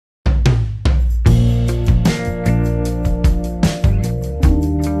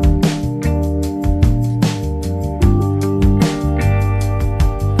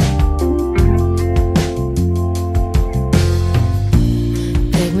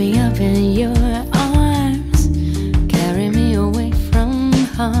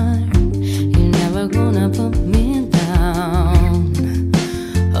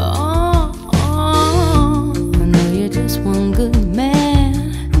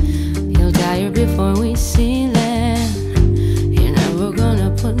before we see land. You're never gonna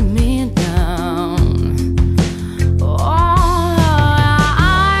put me down. Oh,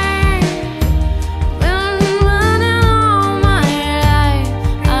 I've been running all my life.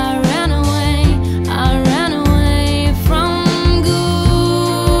 I ran away from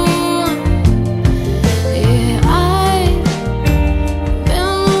good. Yeah, I've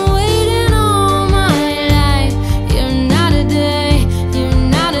been waiting all my life. You're not a day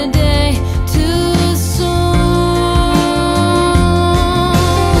too soon.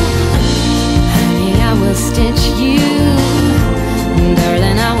 Honey, I will stitch you,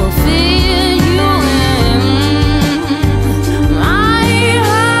 darling, I will fill you in my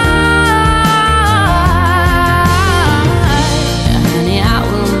heart. Honey, I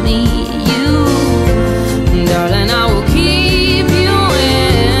will meet you, darling, I will keep you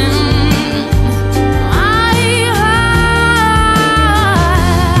in my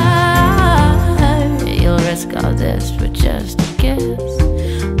heart. You'll risk all this for just a kiss.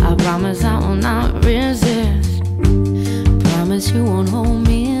 I promise I will not resist. Promise you won't hold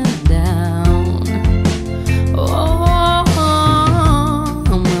me down. Oh,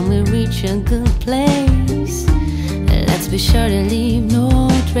 and when we reach a good place, let's be sure to leave